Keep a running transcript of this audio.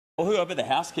or whoever the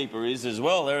housekeeper is as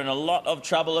well, they're in a lot of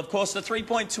trouble. Of course, the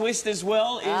three-point twist as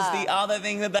well is the other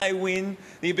thing that they win,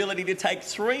 the ability to take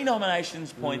 3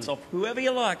 nominations points off whoever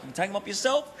you like. You can take them off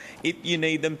yourself if you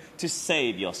need them to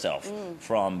save yourself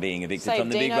from being evicted from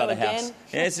the Big Brother house.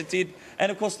 Yes, it did.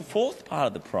 And, of course, the fourth part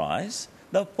of the prize,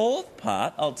 the fourth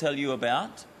part I'll tell you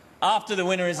about after the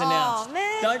winner is announced. Oh,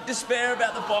 man. Don't despair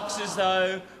about the boxes,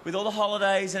 though. With all the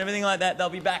holidays and everything like that, they'll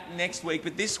be back next week.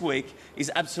 But this week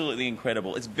is absolutely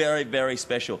incredible. It's very, very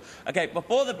special. OK,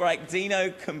 before the break,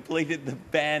 Dino completed the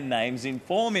band names in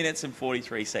 4 minutes and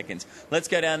 43 seconds. Let's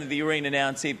go down to the arena now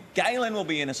and see if Galen will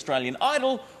be an Australian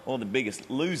Idol or the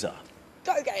Biggest Loser.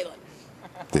 Go, Galen.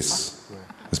 This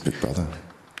is Big Brother.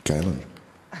 Galen,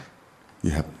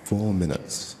 you have 4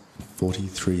 minutes and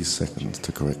 43 seconds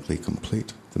to correctly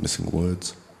complete the missing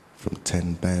words from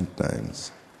 10 band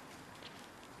names.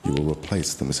 You will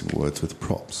replace the missing words with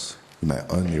props. You may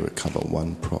only recover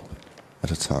 1 prop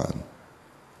at a time.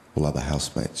 All other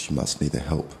housemates you must neither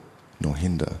help nor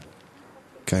hinder.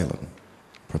 Galen,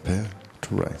 prepare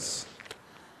to race.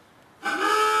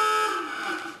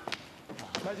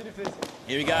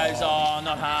 Here he goes. Oh,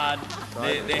 not hard.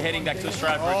 They're heading back to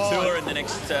Australia for a tour in the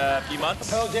next few months.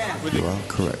 You are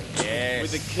correct. Yes.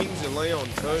 With the Kings of Leon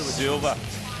too. With Silver.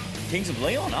 Kings of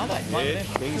Leon, are they? Yeah,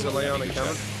 Kings of Leon are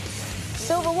coming.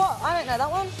 Silver what? I don't know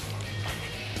that one.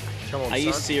 Come on, Are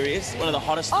you son. serious? One of the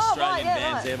hottest Australian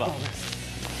bands ever.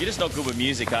 You're just not good with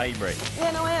music, are you, Bree?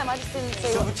 Yeah, no, I am. I just didn't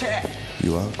see what.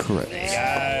 You are correct.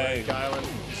 There you go. Galen.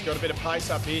 He's got a bit of pace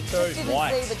up here too. Just didn't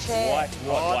White, see the chair. white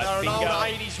They're an old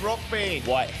finger, 80s rock band.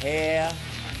 white hair,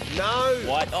 No.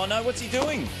 white... Oh, no, what's he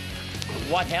doing?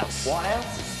 White House?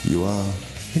 You are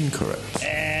incorrect.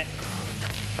 Eh.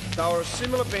 They were a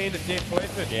similar band to Def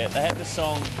Leppard. Yeah, they had the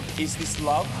song, Is This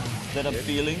Love That I'm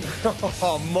Feeling?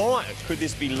 Oh, my. Could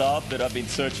this be love that I've been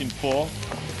searching for?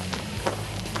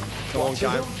 Come on,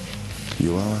 Galen.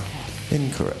 You are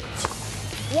incorrect.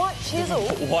 White chisel.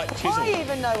 White chisel. I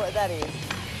even know what that is.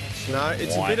 No,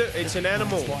 it's White. a bit of, it's an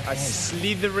animal. A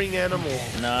slithering animal.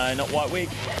 No, not white wig.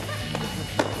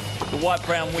 The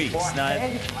white-brown wigs,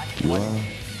 no. You are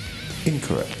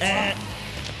incorrect. Eh.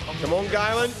 Come on,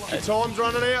 Galen. Your time's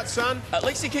running out, son. At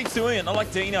least he keeps doing it, not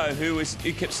like Dino, who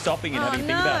kept stopping and having to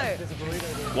think about it.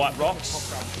 White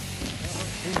rocks.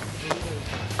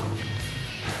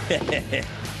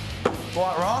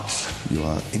 White rocks? You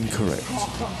are incorrect.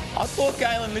 I thought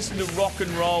Galen listened to rock and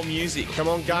roll music. Come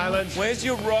on, Galen. Where's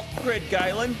your rock cred,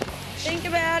 Galen? Think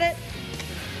about it.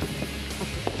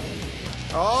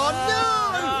 Oh, No!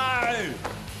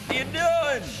 What are you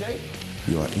doing?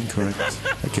 You are incorrect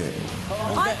again.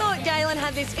 I thought Galen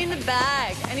had this in the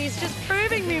bag, and he's just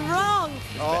proving me wrong.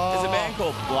 There's a band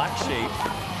called Black Sheep.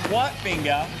 White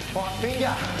Finger. White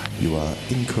finger. You are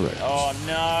incorrect. Oh,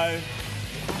 no.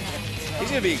 He's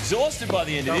going to be exhausted by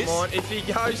the end no. of Come this. on. If he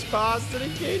goes past it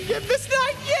again, get the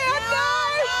snake. Yeah, no!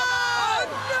 Oh,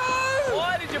 no!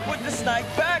 Why did you put the snake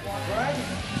back?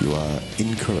 You are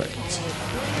incorrect.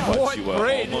 But White you were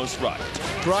bread. almost right.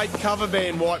 Great cover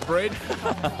band, White Bread.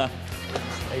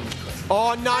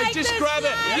 Oh, no, Take just the grab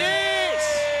it. snake. Yes!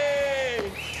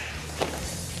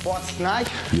 White snake.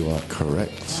 You are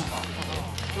correct.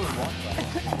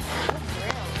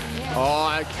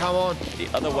 Oh, come on. The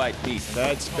other way, Pete.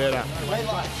 That's better.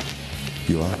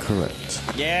 You are correct.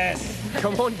 Yes.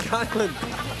 Come on, Galen.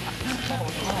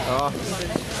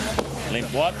 Limp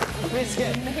what?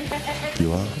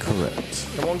 You are correct.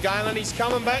 Come on, Galen. He's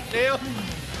coming back now.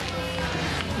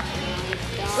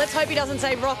 Let's hope he doesn't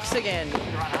say rocks again.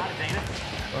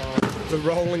 The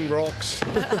Rolling Rocks.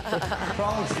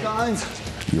 Rolling Stones.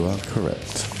 You are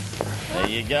correct. There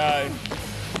you go.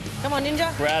 Come on,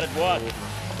 Ninja. Crowded what?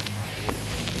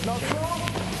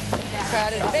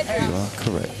 Crowded You bedroom. are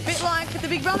correct. Bit like the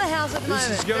Big Brother house at the moment.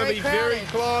 This is going to be very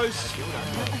close.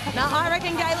 No, I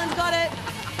reckon Galen's got it.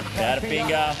 Out of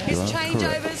finger. His You are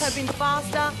changeovers correct. have been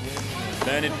faster.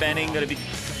 Bernard Fanning, got a big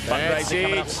That's fundraiser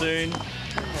coming it. up soon.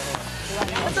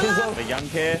 That's a laugh. For Young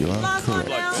Care. You are Last one correct.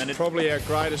 now. Bernard. Probably our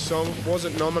greatest song.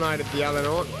 Wasn't nominated the other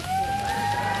night.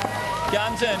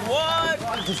 Guns and what?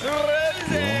 Roses. Correct.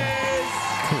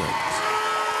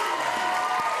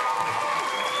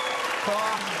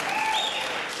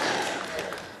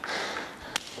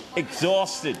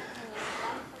 Exhausted.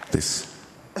 This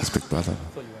is Big Brother.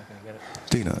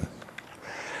 Dino,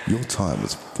 your time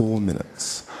is 4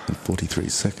 minutes and 43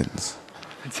 seconds.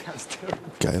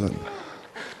 Galen,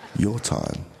 your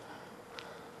time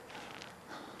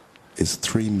is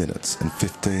 3 minutes and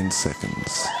 15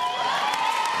 seconds.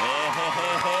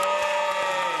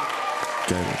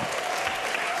 Galen,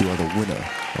 you are the winner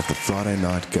of the Friday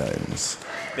night games.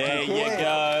 There you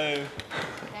go.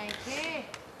 Thank you.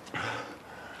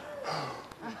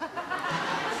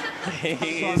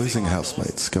 Losing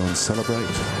housemates, go and celebrate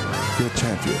your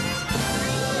champion.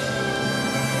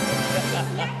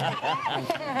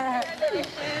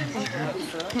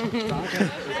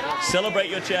 Celebrate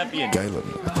your champion. Galen,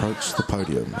 approach the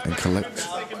podium and collect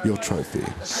your trophy.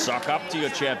 Suck up to your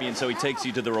champion so he takes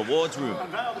you to the rewards room.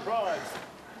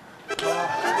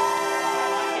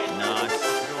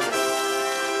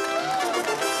 Nice.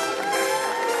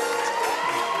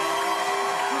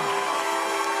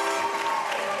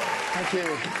 Thank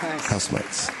you. Thanks.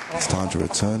 Housemates, it's time to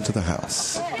return to the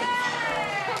house.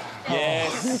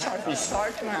 Yes.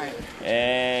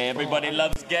 Hey, everybody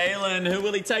loves Galen. Who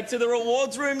will he take to the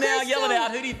rewards room now? Crystal. Yell it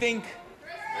out. Who do you think?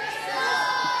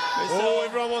 Oh,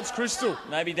 everyone wants Crystal.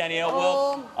 Maybe Danielle.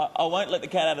 Well, I won't let the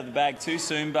cat out of the bag too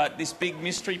soon, but this big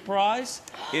mystery prize,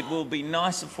 it will be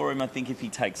nicer for him, I think, if he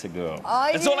takes a girl.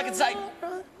 That's all I can say.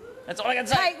 That's all I can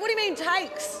say. Take. What do you mean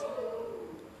takes?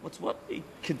 What's what he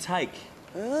can take?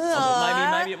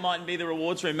 Maybe it mightn't be the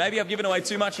rewards room. Maybe I've given away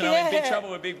too much and I'm in big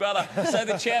trouble with Big Brother. So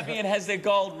the champion has their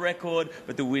gold record,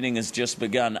 but the winning has just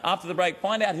begun. After the break,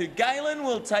 find out who Galen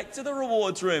will take to the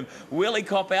rewards room. Will he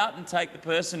cop out and take the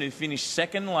person who finished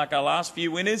second like our last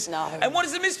few winners? No. And what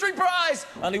is the mystery prize?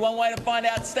 Only one way to find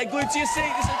out. Stay glued to your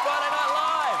seat. This is Friday Night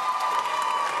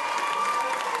Live.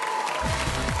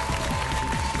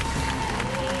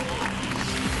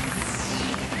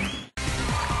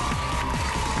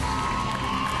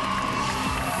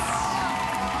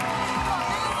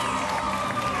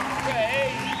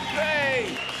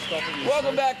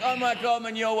 Welcome back. I'm Mike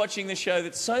Goldman. You're watching the show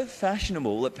that's so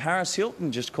fashionable that Paris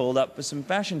Hilton just called up for some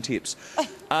fashion tips.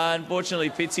 Unfortunately,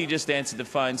 Fitzy just answered the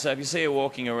phone, so if you see her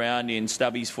walking around in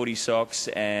stubbies, footy socks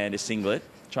and a singlet,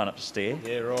 try not to stare.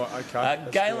 Yeah, right, okay.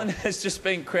 Galen has just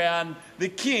been crowned the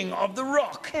king of the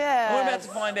rock. Yes. We're about to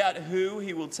find out who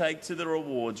he will take to the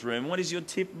rewards room. What is your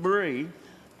tip, Bree?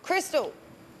 Crystal.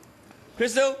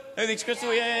 Crystal? Who thinks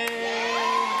Crystal?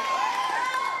 Yeah.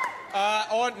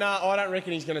 I don't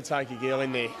reckon he's going to take a girl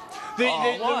in there.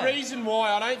 The reason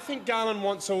why, I don't think Galen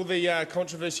wants all the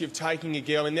controversy of taking a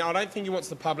girl in there. I don't think he wants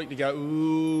the public to go,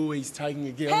 ooh, he's taking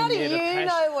a girl How in do there. you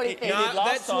know what he thinks? did last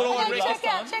That's time. what I He did reckon.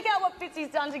 last Check out what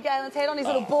Fitzy's done to Galen's head on his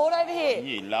little board over here.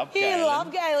 You love You Galen.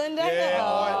 love Galen, don't you? Yeah,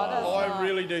 Oh, I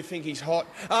really do think he's hot.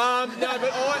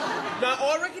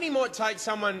 I reckon he might take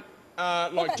someone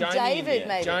like about Jamie. David,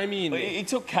 maybe? Jamie in Well, there. he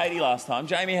took Katie last time.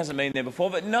 Jamie hasn't been there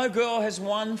before, but no girl has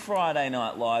won Friday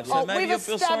Night Live, so maybe we've you'll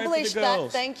feel sorry for the established that,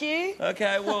 girls. thank you.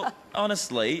 Okay, well,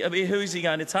 honestly, I mean, who's he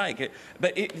going to take?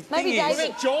 But the Maybe thing is,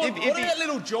 David. if he-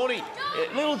 little Johnny?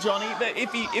 little Johnny, but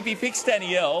if he picks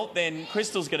Danielle, then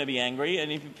Crystal's going to be angry,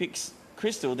 and if he picks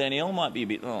Crystal, Danielle might be a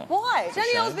bit. Oh, Why? it's a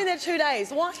Danielle's shame. been there 2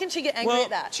 days. Why can she get angry Well, at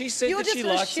that? she said You're that just she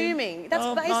likes assuming. him. That's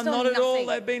Oh, based no, on not at all. nothing.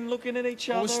 They've been looking at each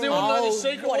other. We still don't know the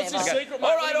secret. What's the whatever. secret, mate? All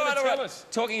What right, are you all right, gonna all tell right. us?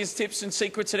 Talking his tips and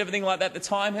secrets and everything like that, the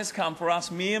time has come for us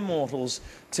mere mortals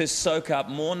to soak up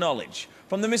more knowledge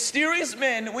from the mysterious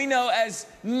men we know as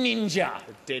Ninja.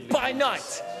 deadly By ninjas.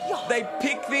 night, they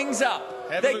pick things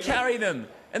up, Have a they look. carry them,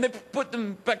 and they put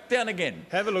them back down again.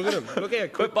 Have a look at him. Look how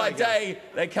quick But by they go. day,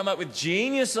 they come up with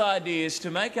genius ideas to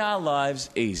make our lives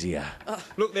easier.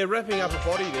 Look, they're wrapping up a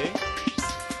body there.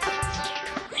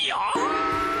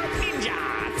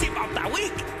 Ninja tip of the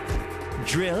week.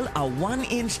 Drill a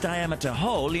 1-inch diameter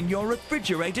hole in your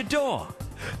refrigerator door.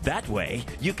 That way,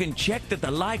 you can check that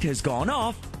the light has gone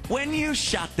off when you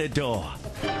shut the door.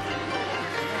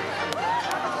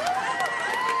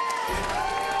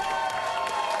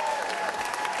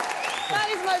 That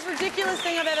is the most ridiculous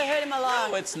thing I've ever heard in my life.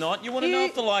 No, it's not. You want to know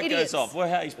if the light idiots. goes off. Well,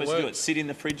 how are you supposed to do it? Works. Sit in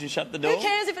the fridge and shut the door? Who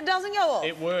cares if it doesn't go off?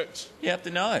 It works. You have to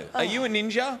know. Are you a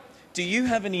ninja? Do you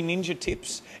have any ninja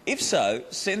tips? If so,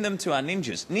 send them to our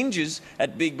ninjas. Ninjas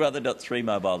at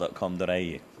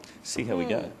bigbrother.3mobile.com.au. See how we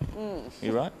go.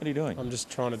 You right? What are you doing? I'm just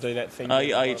trying to do that thing. Are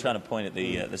you trying to point at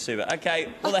the super? Okay,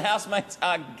 well, the housemates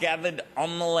are gathered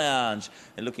on the lounge.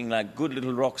 They're looking like good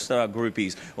little rock star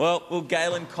groupies. Well, will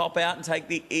Galen cop out and take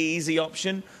the easy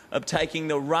option of taking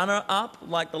the runner-up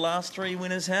like the last three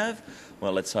winners have?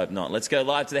 Well, let's hope not. Let's go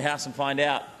live to the house and find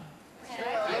out.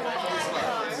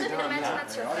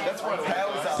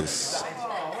 This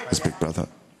is Big Brother.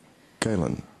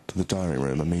 Galen, to the dining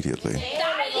room immediately.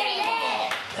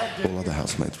 All other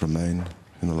housemates remain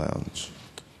in the lounge.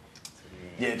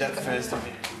 Yeah, that's first of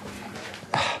it.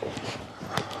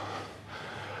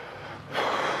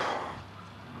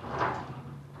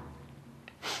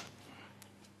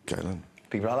 Galen,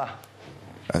 Big brother.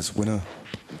 as winner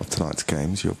of tonight's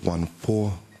games, you have won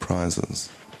 4 prizes.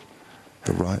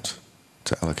 The right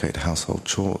to allocate household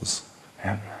chores,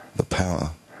 Yeah. the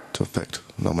power to effect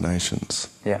nominations,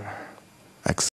 Yeah.